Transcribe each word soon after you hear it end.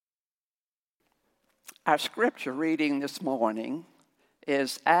Our scripture reading this morning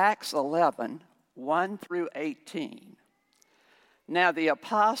is Acts 11, 1 through 18. Now the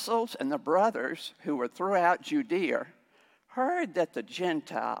apostles and the brothers who were throughout Judea heard that the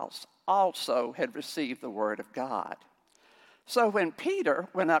Gentiles also had received the word of God. So when Peter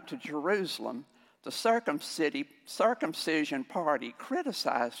went up to Jerusalem, the circumcision party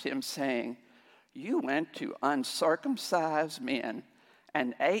criticized him, saying, "You went to uncircumcised men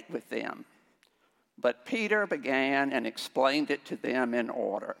and ate with them." But Peter began and explained it to them in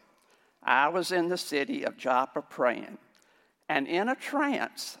order. "I was in the city of Joppa praying, and in a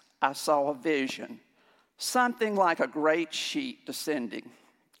trance I saw a vision, something like a great sheet descending,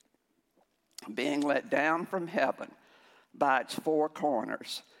 being let down from heaven by its four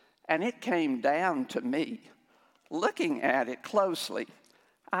corners. And it came down to me. Looking at it closely,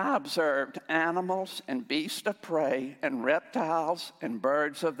 I observed animals and beasts of prey and reptiles and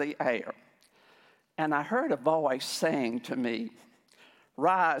birds of the air. And I heard a voice saying to me,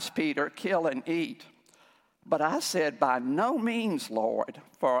 'Rise, Peter, kill and eat.' But I said, 'By no means, Lord,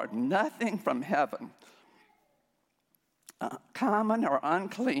 for nothing from heaven, common or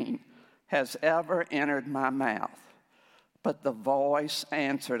unclean, has ever entered my mouth.' But the voice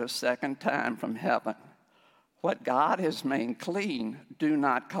answered a second time from heaven, 'What God has made clean, do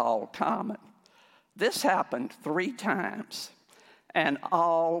not call common.' This happened 3 times, and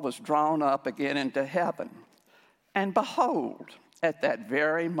all was drawn up again into heaven. And behold, at that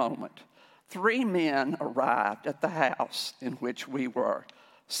very moment, 3 men arrived at the house in which we were,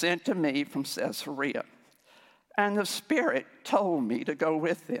 sent to me from Caesarea. And the Spirit told me to go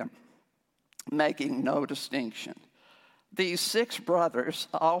with them, making no distinction. These 6 brothers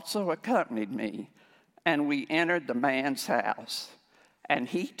also accompanied me, and we entered the man's house. And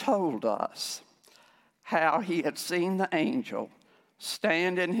he told us how he had seen the angel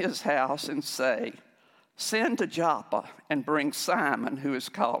stand in his house and say, 'Send to Joppa and bring Simon, who is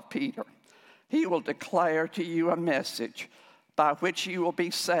called Peter. He will declare to you a message by which you will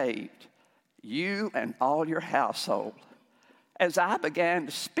be saved, you and all your household.' As I began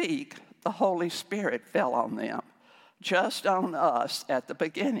to speak, the Holy Spirit fell on them, just on us at the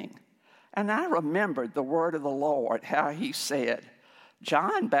beginning. And I remembered the word of the Lord, how he said,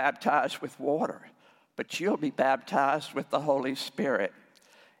 'John baptized with water, but you'll be baptized with the Holy Spirit.'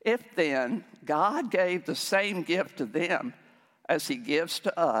 If then God gave the same gift to them as he gives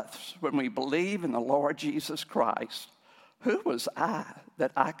to us when we believe in the Lord Jesus Christ, who was I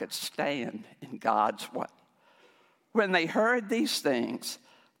that I could stand in God's way?" When they heard these things,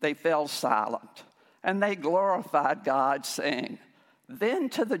 they fell silent, and they glorified God, saying, "Then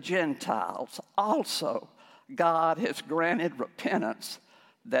to the Gentiles also God has granted repentance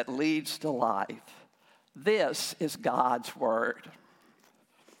that leads to life." This is God's word.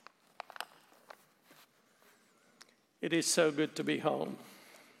 It is so good to be home.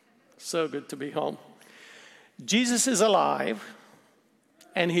 So good to be home. Jesus is alive,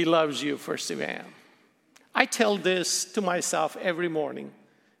 and he loves you, First Sivan. I tell this to myself every morning.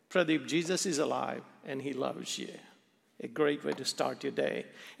 Pradeep, Jesus is alive, and he loves you. A great way to start your day.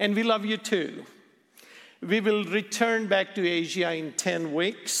 And we love you too. We will return back to Asia in 10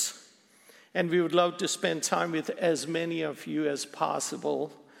 weeks. And we would love to spend time with as many of you as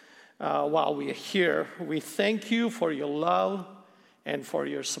possible while we are here. We thank you for your love and for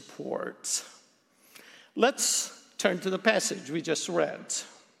your support. Let's turn to the passage we just read.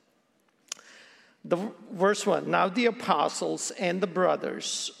 Verse 1, "Now the apostles and the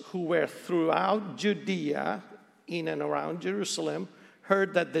brothers who were throughout Judea, in and around Jerusalem,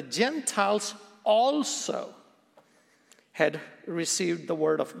 heard that the Gentiles also had received the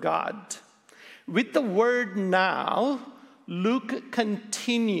word of God." With the word "now," Luke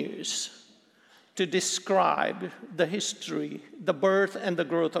continues to describe the history, the birth and the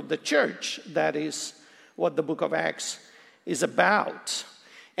growth of the church. That is what the book of Acts is about.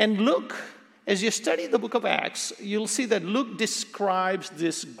 And Luke, as you study the book of Acts, you'll see that Luke describes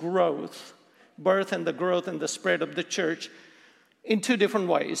this growth, birth and the growth and the spread of the church in 2 different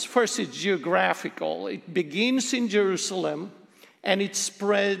ways. First, it's geographical. It begins in Jerusalem and it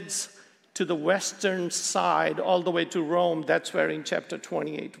spreads to the western side all the way to Rome. That's where in chapter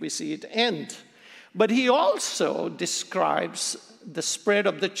 28 we see it end. But he also describes the spread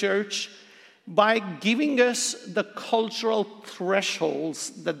of the church by giving us the cultural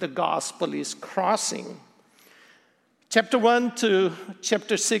thresholds that the gospel is crossing. Chapter 1 to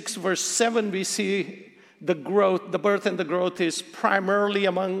chapter 6, verse 7, we see the growth, the birth and the growth is primarily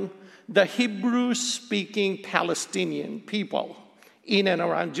among the Hebrew-speaking Palestinian people in and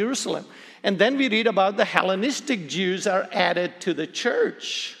around Jerusalem. And then we read about the Hellenistic Jews are added to the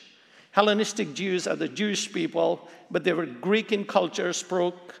church. Hellenistic Jews are the Jewish people, but they were Greek in culture,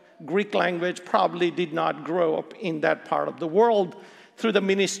 spoke Greek language, probably did not grow up in that part of the world through the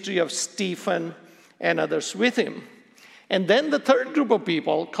ministry of Stephen and others with him. And then the third group of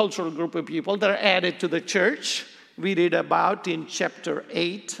people, cultural group of people that are added to the church, we read about in chapter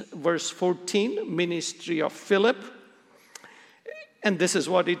 8, verse 14, ministry of Philip. And this is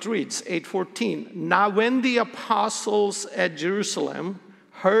what it reads, 8:14. Now when the apostles at Jerusalem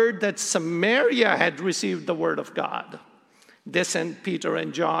heard that Samaria had received the word of God, they sent Peter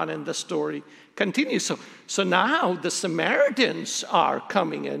and John, and the story continues. So now the Samaritans are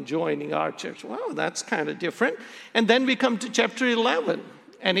coming and joining our church. Wow, that's kind of different. And then we come to chapter 11,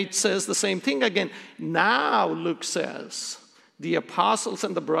 and it says the same thing again. Now, Luke says, the apostles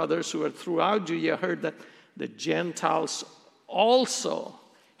and the brothers who were throughout Judea heard that the Gentiles also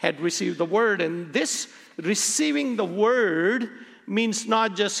had received the word. And this receiving the word means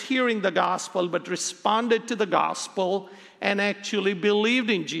not just hearing the gospel, but responded to the gospel and actually believed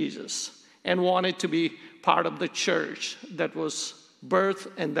in Jesus and wanted to be part of the church that was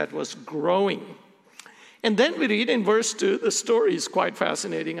birthed and that was growing. And then we read in verse 2, the story is quite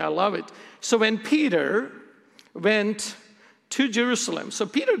fascinating. I love it. So when Peter went to Jerusalem, so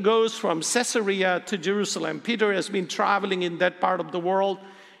Peter goes from Caesarea to Jerusalem. Peter has been traveling in that part of the world.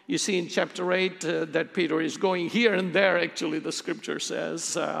 You see in chapter 8 that Peter is going here and there, actually, the scripture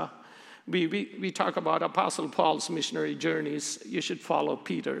says. We talk about Apostle Paul's missionary journeys. You should follow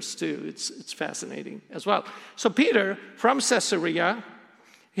Peter's too. It's fascinating as well. So Peter, from Caesarea,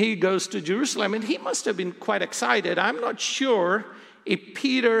 he goes to Jerusalem, and he must have been quite excited. I'm not sure if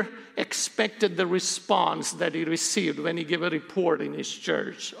Peter expected the response that he received when he gave a report in his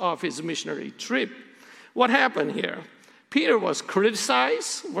church of his missionary trip. What happened here? Peter was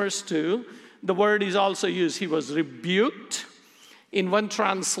criticized, verse 2. The word is also used, he was rebuked. In one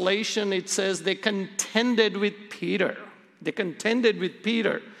translation, it says they contended with Peter. They contended with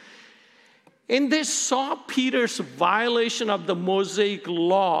Peter. And they saw Peter's violation of the Mosaic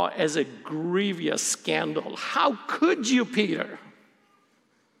law as a grievous scandal. How could you, Peter?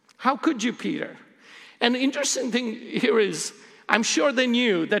 How could you, Peter? And the interesting thing here is, I'm sure they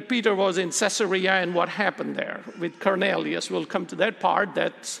knew that Peter was in Caesarea and what happened there with Cornelius. We'll come to that part.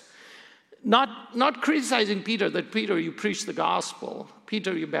 That's not criticizing Peter, that Peter, you preach the gospel.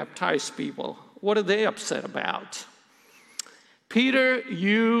 Peter, you baptize people. What are they upset about? Peter,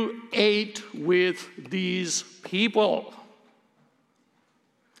 you ate with these people.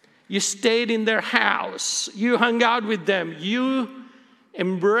 You stayed in their house. You hung out with them. You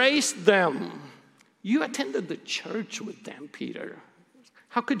embraced them. You attended the church with them, Peter.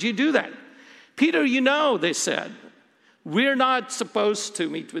 How could you do that? Peter, you know, they said, we're not supposed to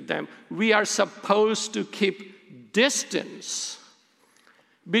meet with them. We are supposed to keep distance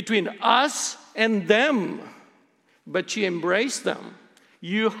between us and them. But you embraced them.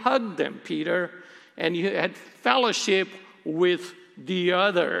 You hugged them, Peter, and you had fellowship with the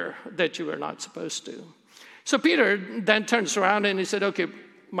other that you were not supposed to. So Peter then turns around and he said, okay,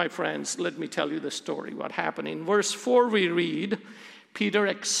 my friends, let me tell you the story, what happened. In verse 4 we read, Peter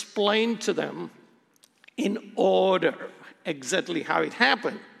explained to them in order exactly how it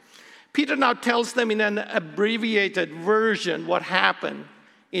happened. Peter now tells them in an abbreviated version what happened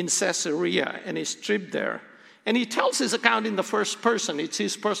in Caesarea and his trip there. And he tells his account in the first person. It's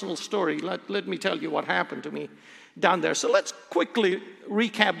his personal story. Let me tell you what happened to me down there. So let's quickly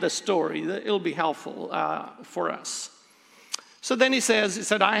recap the story. It'll be helpful for us. So then he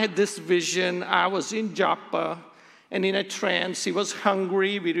said, I had this vision. I was in Joppa and in a trance. He was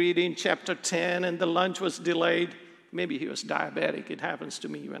hungry. We read in chapter 10, and the lunch was delayed. Maybe he was diabetic. It happens to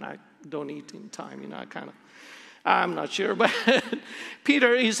me when I don't eat in time. I'm not sure. But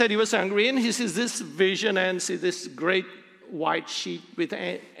Peter, he said he was hungry, and he sees this vision and sees this great white sheet with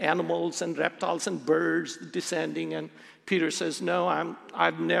animals and reptiles and birds descending. And Peter says, no,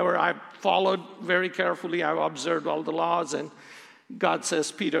 I've followed very carefully. I've observed all the laws. And God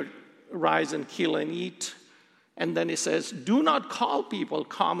says, Peter, rise and kill and eat. And then he says, do not call people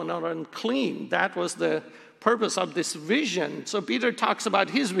common or unclean. That was the purpose of this vision. So Peter talks about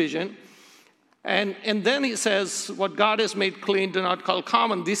his vision. And then he says, what God has made clean, do not call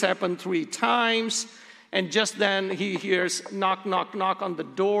common. This happened 3 times. And just then he hears knock, knock, knock on the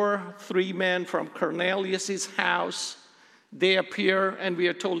door. 3 men from Cornelius' house. They appear, and we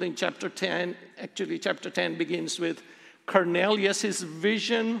are told in chapter 10, actually chapter 10 begins with Cornelius'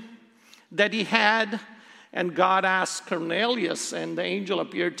 vision that he had. And God asked Cornelius, and the angel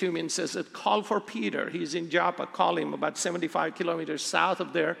appeared to him and says, call for Peter. He's in Joppa, call him, about 75 kilometers south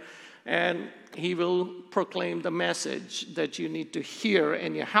of there. and he will proclaim the message that you need to hear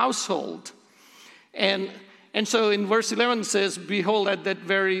in your household. And so in verse 11 it says, behold, at that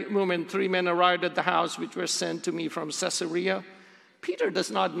very moment 3 men arrived at the house which were sent to me from Caesarea. Peter does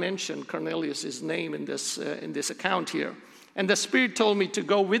not mention Cornelius' name in this account here. And the Spirit told me to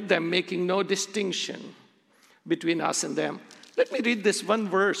go with them, making no distinction between us and them. Let me read this one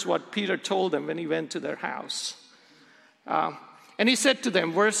verse, what Peter told them when he went to their house. And he said to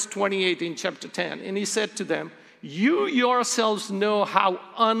them, verse 28 in chapter 10, and he said to them, you yourselves know how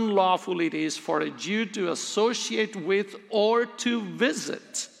unlawful it is for a Jew to associate with or to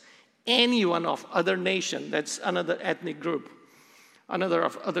visit anyone of other nation, that's another ethnic group, another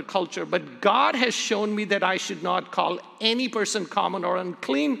of other culture. But God has shown me that I should not call any person common or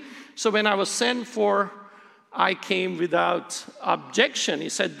unclean. So when I was sent for, I came without objection. He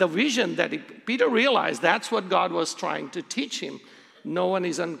said the vision that Peter realized, that's what God was trying to teach him. No one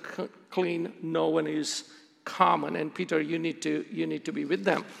is unclean, no one is common. And Peter, you need to be with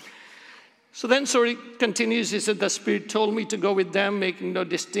them. So then, he continues, he said, the Spirit told me to go with them, making no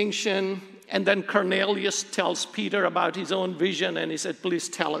distinction. And then Cornelius tells Peter about his own vision, and he said, please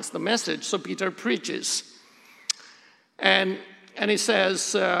tell us the message. So Peter preaches. And he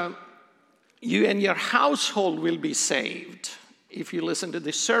says, you and your household will be saved if you listen to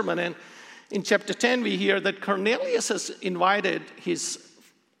this sermon. And in chapter 10, we hear that Cornelius has invited his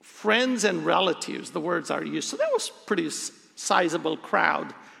friends and relatives, the words are used. So that was a pretty sizable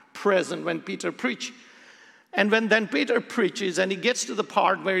crowd present when Peter preached. And when then Peter preaches, and he gets to the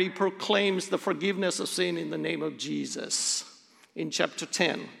part where he proclaims the forgiveness of sin in the name of Jesus in chapter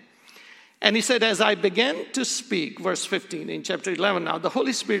 10. And he said, as I began to speak, verse 15 in chapter 11, now the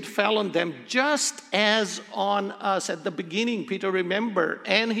Holy Spirit fell on them just as on us. At the beginning, Peter, remember,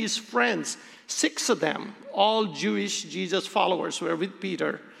 and his friends, 6 of them, all Jewish Jesus followers, were with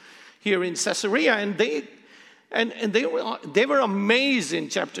Peter here in Caesarea. And they were amazed in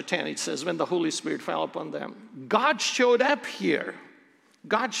chapter 10, it says, when the Holy Spirit fell upon them. God showed up here.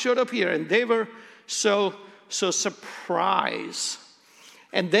 God showed up here, and they were so surprised.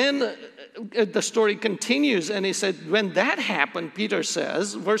 And then the story continues, and he said, when that happened, Peter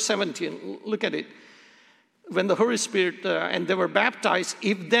says, verse 17, look at it. When the Holy Spirit, and they were baptized,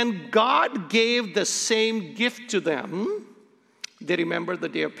 if then God gave the same gift to them, they remember the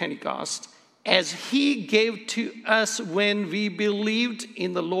day of Pentecost, as he gave to us when we believed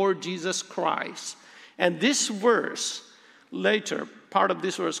in the Lord Jesus Christ. And this verse, later, part of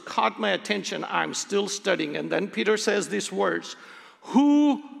this verse caught my attention. I'm still studying. And then Peter says these words,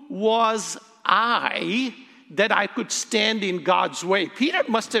 who was I that I could stand in God's way? Peter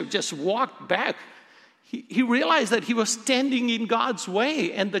must have just walked back. He realized that he was standing in God's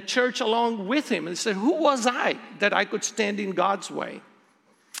way, and the church along with him. And he said, who was I that I could stand in God's way?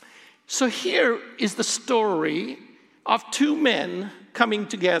 So here is the story of 2 men coming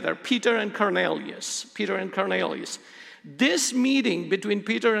together, Peter and Cornelius. Peter and Cornelius. This meeting between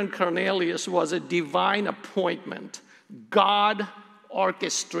Peter and Cornelius was a divine appointment. God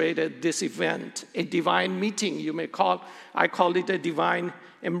orchestrated this event, a divine meeting, you may call. I called it a divine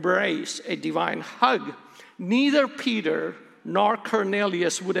embrace, a divine hug. Neither Peter nor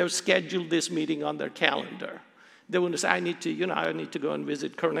Cornelius would have scheduled this meeting on their calendar. They wouldn't say, I need to go and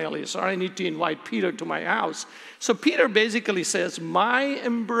visit Cornelius, or I need to invite Peter to my house. So Peter basically says, my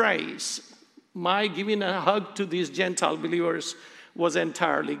embrace, my giving a hug to these Gentile believers was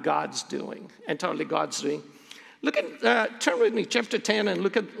entirely God's doing, Look at, turn with me, chapter 10, and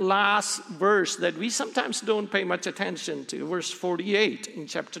look at last verse that we sometimes don't pay much attention to, verse 48 in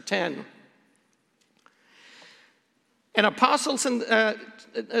chapter 10. And apostles, and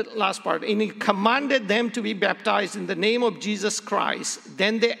last part, and he commanded them to be baptized in the name of Jesus Christ.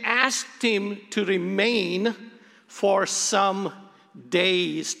 Then they asked him to remain for some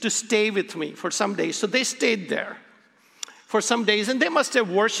days, to stay with me for some days. So they stayed there for some days, and they must have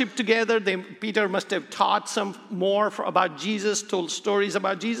worshiped together. Peter must have taught some more about Jesus, told stories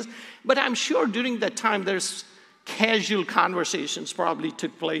about Jesus. But I'm sure during that time, there's casual conversations probably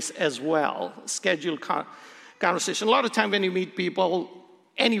took place as well, scheduled conversation. A lot of time when you meet people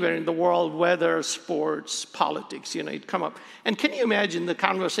anywhere in the world, whether sports, politics, it'd come up. And can you imagine the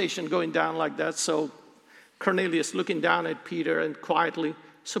conversation going down like that? So Cornelius looking down at Peter and quietly,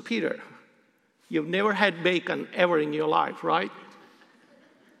 so Peter, you've never had bacon ever in your life, right?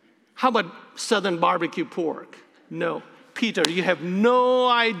 How about Southern barbecue pork? No. Peter, you have no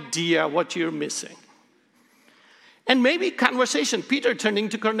idea what you're missing. And maybe conversation, Peter turning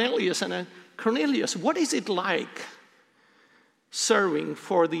to Cornelius, and Cornelius, what is it like serving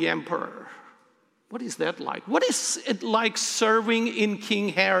for the emperor? What is that like? What is it like serving in King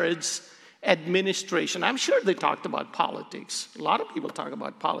Herod's administration? I'm sure they talked about politics. A lot of people talk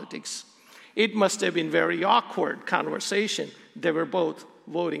about politics. It must have been very awkward conversation. They were both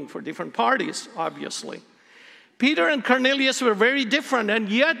voting for different parties, obviously. Peter and Cornelius were very different, and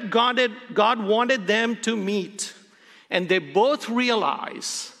yet God wanted them to meet. And they both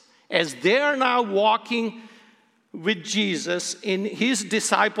realize, as they are now walking with Jesus in his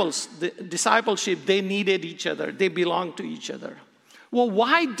discipleship, they needed each other. They belonged to each other. Well,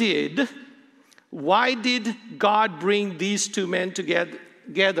 why did God bring these two men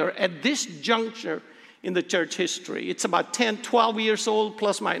together at this juncture in the church history? It's about 10, 12 years old,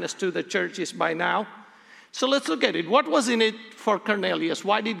 plus minus 2, the church is by now. So let's look at it. What was in it for Cornelius?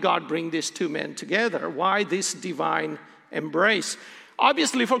 Why did God bring these two men together? Why this divine embrace?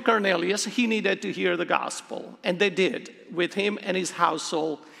 Obviously, for Cornelius, he needed to hear the gospel, and they did with him and his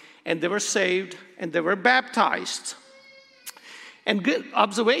household, and they were saved and they were baptized. And good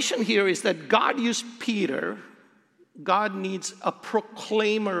observation here is that God used Peter. God needs a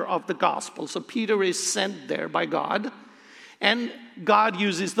proclaimer of the gospel. So Peter is sent there by God, and God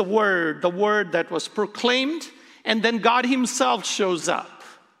uses the word that was proclaimed, and then God himself shows up.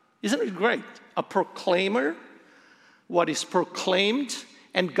 Isn't it great? A proclaimer, what is proclaimed,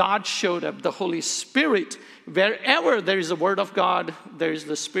 and God showed up, the Holy Spirit. Wherever there is a word of God, there is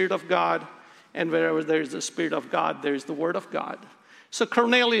the Spirit of God, and wherever there is the Spirit of God, there is the word of God. So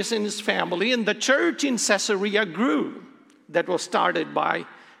Cornelius and his family, and the church in Caesarea grew. That was started by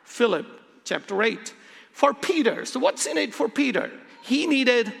Philip, chapter 8. For Peter, so what's in it for Peter? He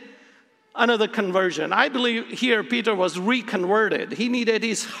needed another conversion. I believe here Peter was reconverted. He needed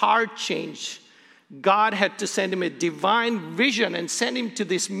his heart changed. God had to send him a divine vision and send him to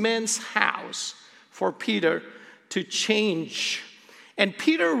this man's house for Peter to change. And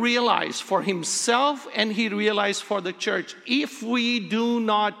Peter realized for himself, and he realized for the church, if we do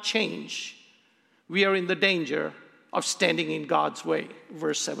not change, we are in the danger of standing in God's way.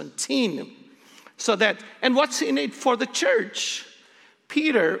 Verse 17. And what's in it for the church?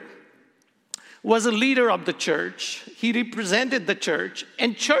 Peter was a leader of the church. He represented the church,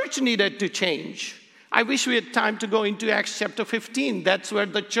 and church needed to change. I wish we had time to go into Acts chapter 15. That's where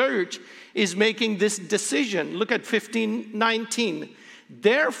the church is making this decision. Look at 15:19.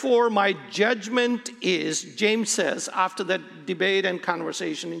 Therefore, my judgment is, James says, after that debate and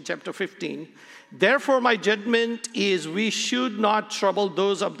conversation in chapter 15, therefore my judgment is we should not trouble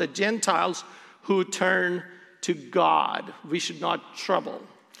those of the Gentiles who turn to God. We should not trouble.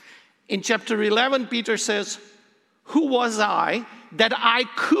 In chapter 11, Peter says, who was I that I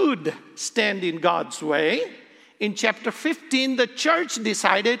could stand in God's way? In chapter 15, the church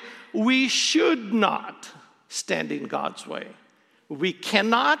decided we should not stand in God's way. We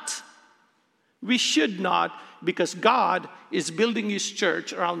cannot, we should not, because God is building his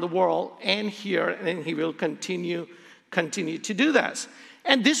church around the world and here, and he will continue to do this.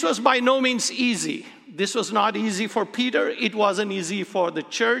 And this was by no means easy. This was not easy for Peter. It wasn't easy for the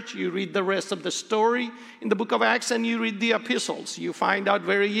church. You read the rest of the story in the book of Acts and you read the epistles. You find out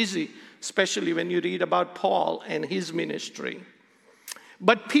very easy, especially when you read about Paul and his ministry.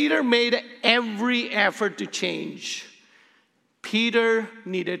 But Peter made every effort to change. Peter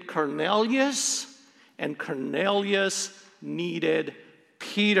needed Cornelius, and Cornelius needed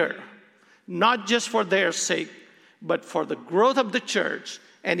Peter. Not just for their sake, but for the growth of the church,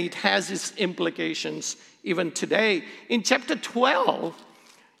 and it has its implications even today. In chapter 12,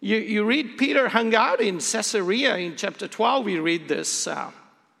 you read Peter hung out in Caesarea. In chapter 12, we read this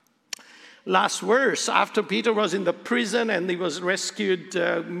last verse. After Peter was in the prison and he was rescued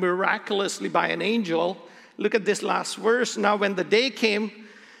miraculously by an angel, look at this last verse. Now when the day came,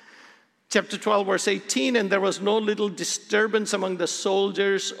 chapter 12, verse 18, and there was no little disturbance among the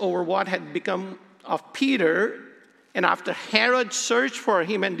soldiers over what had become of Peter. And after Herod searched for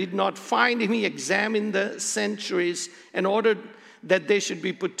him and did not find him, he examined the centuries and ordered that they should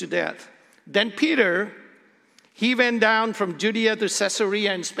be put to death. Then Peter, he went down from Judea to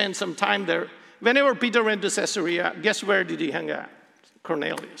Caesarea and spent some time there. Whenever Peter went to Caesarea, guess where did he hang out?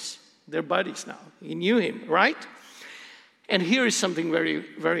 Cornelius. They're buddies now. He knew him, right? And here is something very,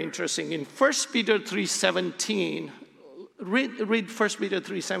 very interesting. In 1 Peter 3:17, read 1 Peter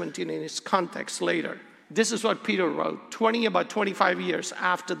 3:17 in its context later. This is what Peter wrote about 25 years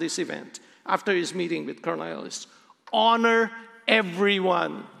after this event, after his meeting with Cornelius. Honor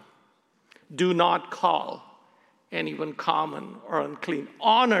everyone. Do not call anyone common or unclean.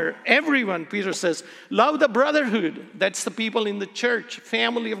 Honor everyone, Peter says. Love the brotherhood. That's the people in the church,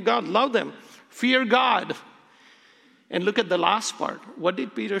 family of God. Love them. Fear God. And look at the last part. What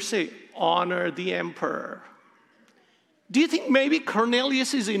did Peter say? Honor the emperor. Do you think maybe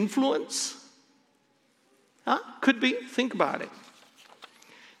Cornelius' influence? Could be. Think about it.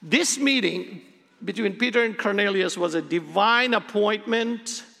 This meeting between Peter and Cornelius was a divine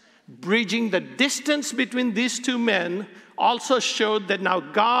appointment. Bridging the distance between these two men also showed that now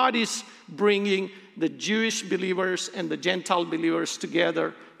God is bringing the Jewish believers and the Gentile believers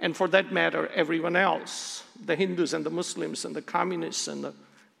together, and for that matter, everyone else, the Hindus and the Muslims and the communists and the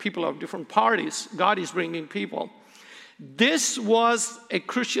people of different parties. God is bringing people. This was a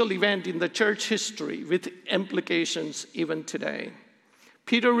crucial event in the church history with implications even today.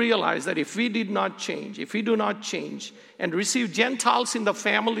 Peter realized that if we do not change and receive Gentiles in the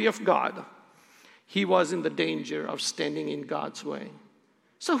family of God, he was in the danger of standing in God's way.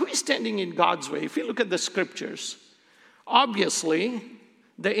 So who is standing in God's way? If you look at the scriptures, obviously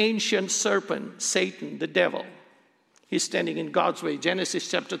the ancient serpent, Satan, the devil, he's standing in God's way. Genesis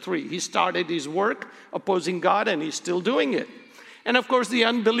chapter 3, he started his work opposing God and he's still doing it. And of course, the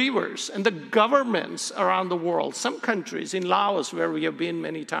unbelievers and the governments around the world, some countries, in Laos, where we have been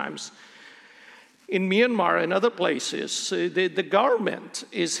many times, in Myanmar and other places, the government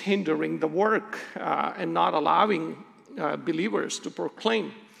is hindering the work and not allowing believers to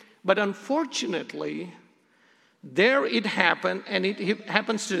proclaim. But unfortunately, there it happened, and it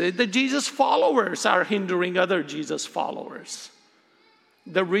happens today. The Jesus followers are hindering other Jesus followers.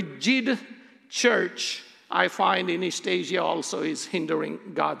 The rigid church, I find in East Asia also, is hindering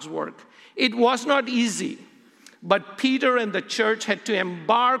God's work. It was not easy, but Peter and the church had to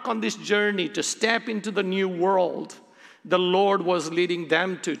embark on this journey to step into the new world the Lord was leading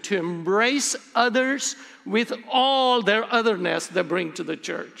them to embrace others with all their otherness they bring to the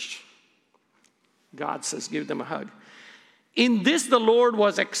church. God says, give them a hug. In this, the Lord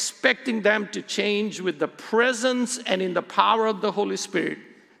was expecting them to change with the presence and in the power of the Holy Spirit.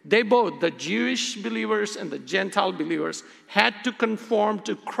 They both, the Jewish believers and the Gentile believers, had to conform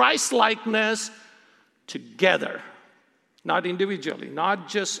to Christ-likeness together, not individually, not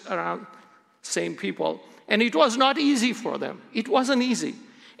just around same people. And it was not easy for them. It wasn't easy.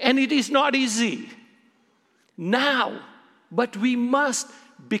 And it is not easy now, but we must,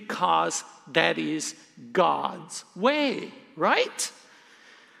 because that is God's way, right?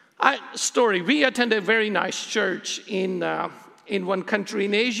 We attend a very nice church in one country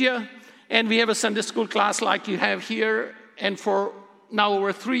in Asia, and we have a Sunday school class like you have here, and for now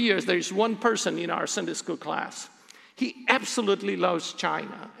over 3 years, there is one person in our Sunday school class. He absolutely loves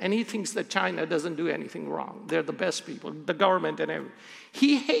China, and he thinks that China doesn't do anything wrong. They're the best people, the government and everything.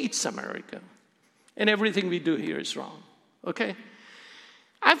 He hates America, and everything we do here is wrong, okay?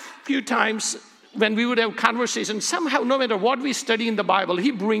 A few times when we would have conversations, somehow, no matter what we study in the Bible,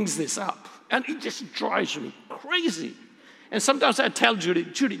 he brings this up, and it just drives me crazy. And sometimes I tell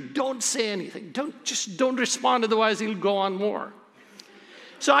Judy, don't say anything. Don't respond, otherwise he'll go on more.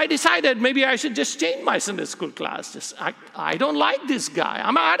 So I decided maybe I should just change my Sunday school class. I don't like this guy.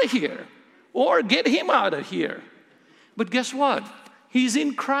 I'm out of here. Or get him out of here. But guess what? He's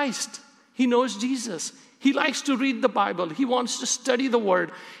in Christ. He knows Jesus. He likes to read the Bible. He wants to study the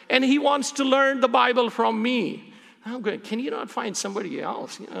Word. And he wants to learn the Bible from me. I'm going, can you not find somebody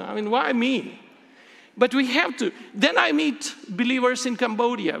else? Why me? But we have to. Then I meet believers in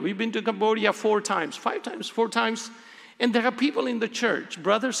Cambodia. We've been to Cambodia 4 times. And there are people in the church,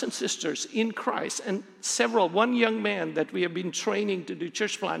 brothers and sisters in Christ, and one young man that we have been training to do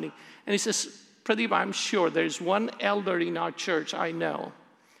church planting. And he says, Pradeep, I'm sure there's one elder in our church I know.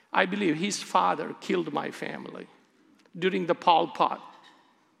 I believe his father killed my family during the Pol Pot,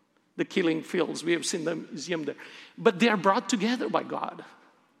 the killing fields. We have seen the museum there. But they are brought together by God.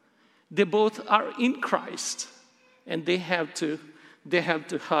 They both are in Christ, and they have to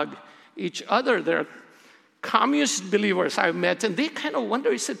hug each other. They're communist believers I've met, and they kind of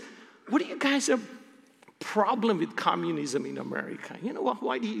wonder, he said, what do you guys have a problem with communism in America?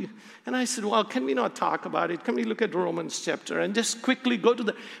 Why do you? And I said, well, can we not talk about it? Can we look at Romans chapter and just quickly go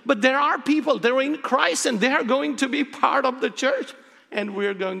to but there are people, they're in Christ, and they are going to be part of the church, and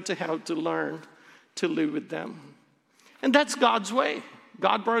we're going to have to learn to live with them. And that's God's way.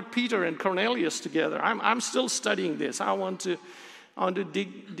 God brought Peter and Cornelius together. I'm still studying this. I want to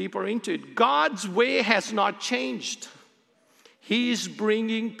dig deeper into it. God's way has not changed. He is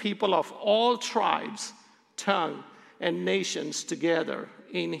bringing people of all tribes, tongue, and nations together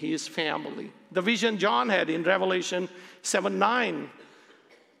in his family. The vision John had in Revelation 7:9,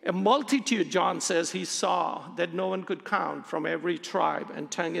 a multitude, John says, he saw that no one could count from every tribe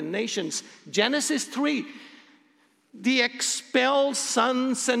and tongue and nations. Genesis 3, the expelled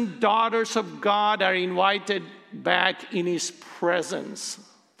sons and daughters of God are invited back in his presence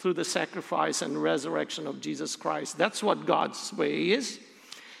through the sacrifice and resurrection of Jesus Christ. That's what God's way is.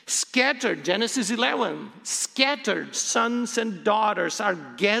 Scattered, Genesis 11, scattered sons and daughters are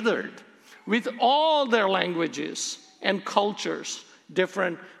gathered with all their languages and cultures,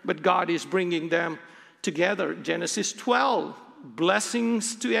 different, but God is bringing them together. Genesis 12,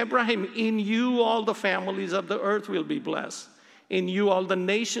 blessings to Abraham. In you all the families of the earth will be blessed. In you all the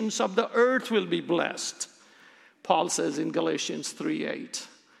nations of the earth will be blessed. Paul says in Galatians 3:8.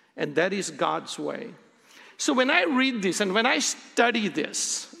 And that is God's way. So when I read this and when I study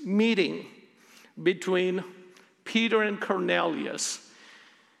this meeting between Peter and Cornelius,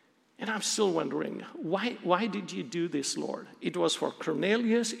 and I'm still wondering, why did you do this, Lord? It was for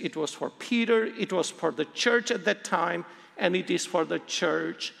Cornelius, it was for Peter, it was for the church at that time, and it is for the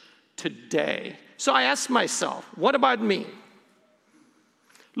church today. So I asked myself, what about me?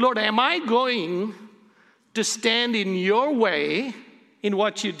 Lord, am I going to stand in your way in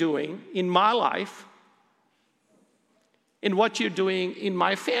what you're doing in my life, in what you're doing in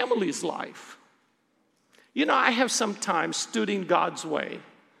my family's life? You know, I have sometimes stood in God's way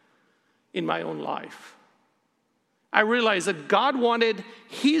in my own life. I realized that God wanted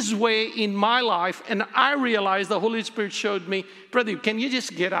his way in my life, and I realized the Holy Spirit showed me, Pradeep, can you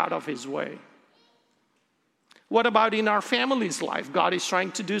just get out of his way? What about in our family's life? God is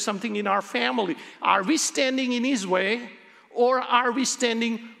trying to do something in our family. Are we standing in his way, or are we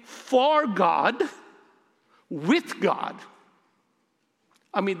standing for God, with God?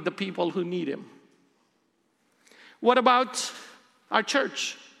 I mean, the people who need him. What about our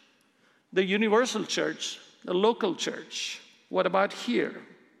church? The universal church, the local church. What about here?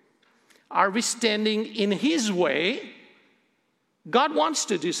 Are we standing in his way? God wants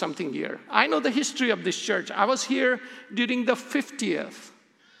to do something here. I know the history of this church. I was here during the 50th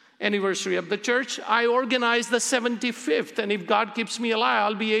anniversary of the church. I organized the 75th, and if God keeps me alive,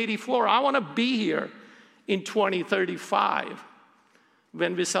 I'll be 84. I want to be here in 2035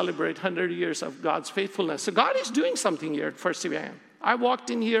 when we celebrate 100 years of God's faithfulness. So God is doing something here at First Event. I walked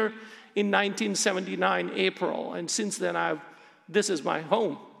in here in 1979, April, and since then this is my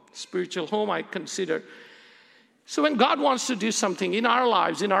home, spiritual home, I consider. So when God wants to do something in our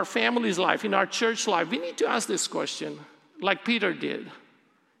lives, in our family's life, in our church life, we need to ask this question, like Peter did.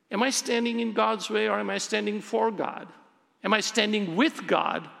 Am I standing in God's way, or am I standing for God? Am I standing with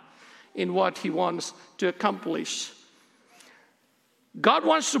God in what he wants to accomplish? God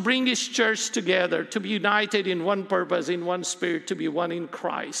wants to bring his church together, to be united in one purpose, in one spirit, to be one in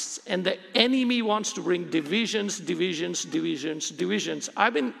Christ. And the enemy wants to bring divisions.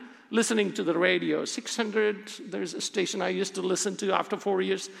 I've been listening to the radio, 600, there's a station I used to listen to after 4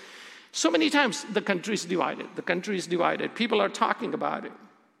 years. So many times the country is divided. People are talking about it.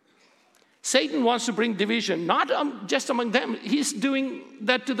 Satan wants to bring division, not just among them. He's doing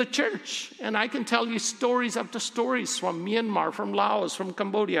that to the church. And I can tell you stories after stories from Myanmar, from Laos, from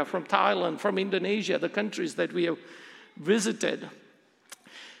Cambodia, from Thailand, from Indonesia, the countries that we have visited.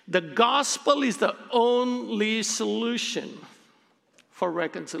 The gospel is the only solution for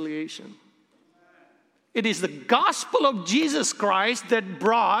reconciliation. It is the gospel of Jesus Christ that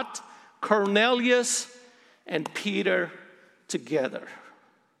brought Cornelius and Peter together.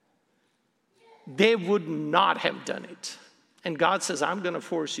 They would not have done it. And God says, I'm going to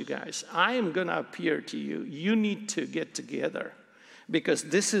force you guys. I am going to appear to you. You need to get together because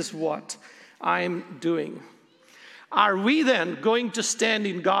this is what I'm doing. Are we then going to stand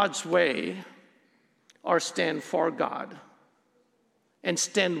in God's way or stand for God and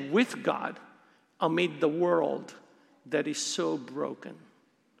stand with God amid the world that is so broken,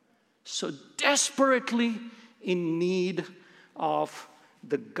 so desperately in need of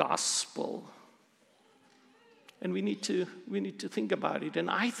the gospel? And we need to think about it. And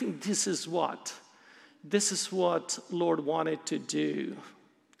I think this is what Lord wanted to do.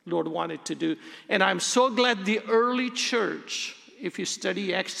 And I'm so glad the early church, if you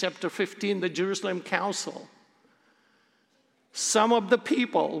study Acts chapter 15, the Jerusalem Council, some of the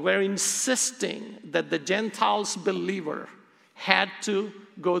people were insisting that the Gentiles believer had to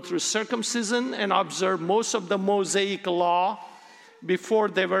go through circumcision and observe most of the Mosaic law before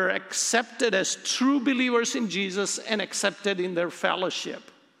they were accepted as true believers in Jesus and accepted in their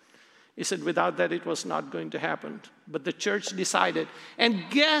fellowship. He said without that it was not going to happen. But the church decided. And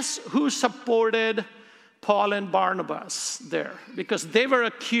guess who supported Paul and Barnabas there? Because they were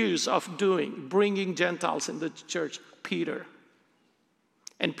accused of bringing Gentiles in the church. Peter.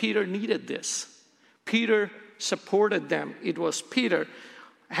 And Peter needed this. Peter supported them. It was Peter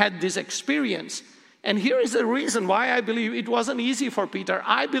had this experience. And here is the reason why I believe it wasn't easy for Peter.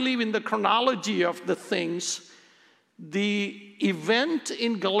 I believe in the chronology of the things, The event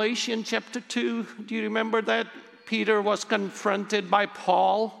in Galatians chapter 2, do you remember that? Peter was confronted by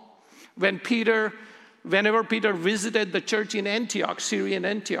Paul. Whenever Peter visited the church in Antioch, Syrian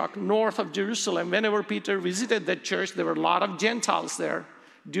Antioch, north of Jerusalem, whenever Peter visited that church, there were a lot of Gentiles there.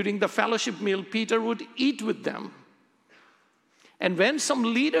 During the fellowship meal, Peter would eat with them. And when some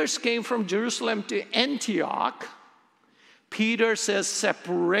leaders came from Jerusalem to Antioch, Peter says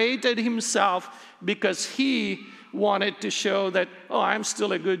separated himself because he wanted to show that, oh, I'm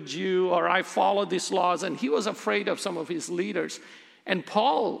still a good Jew, or I follow these laws. And he was afraid of some of his leaders. And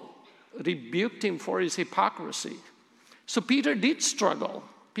Paul rebuked him for his hypocrisy. So Peter did struggle.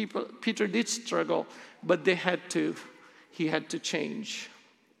 Peter did struggle, but he had to change.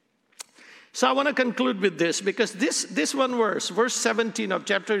 So I want to conclude with this, because this one verse 17 of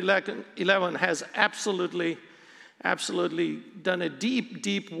chapter 11 has absolutely done a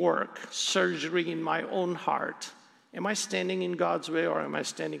deep work, surgery in my own heart. Am I standing in God's way, or am I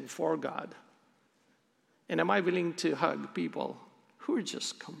standing for God? And am I willing to hug people who are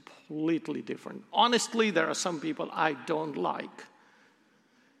just completely different? Honestly, there are some people I don't like.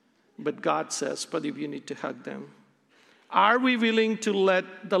 But God says, but if you need to hug them. Are we willing to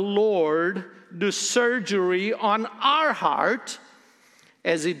let the Lord do surgery on our heart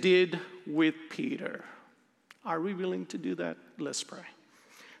as he did with Peter? Are we willing to do that? Let's pray.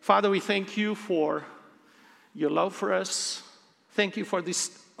 Father, we thank you for your love for us. Thank you for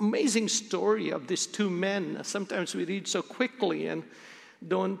this amazing story of these two men. Sometimes we read so quickly and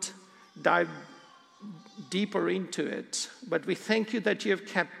don't dive deeper into it. But we thank you that you have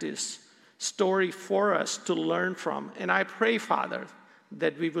kept this story for us to learn from. And I pray, Father,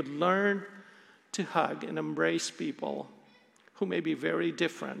 that we would learn to hug and embrace people who may be very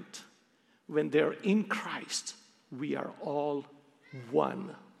different. When they're in Christ, we are all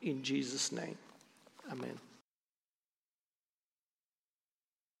one. In Jesus' name, amen.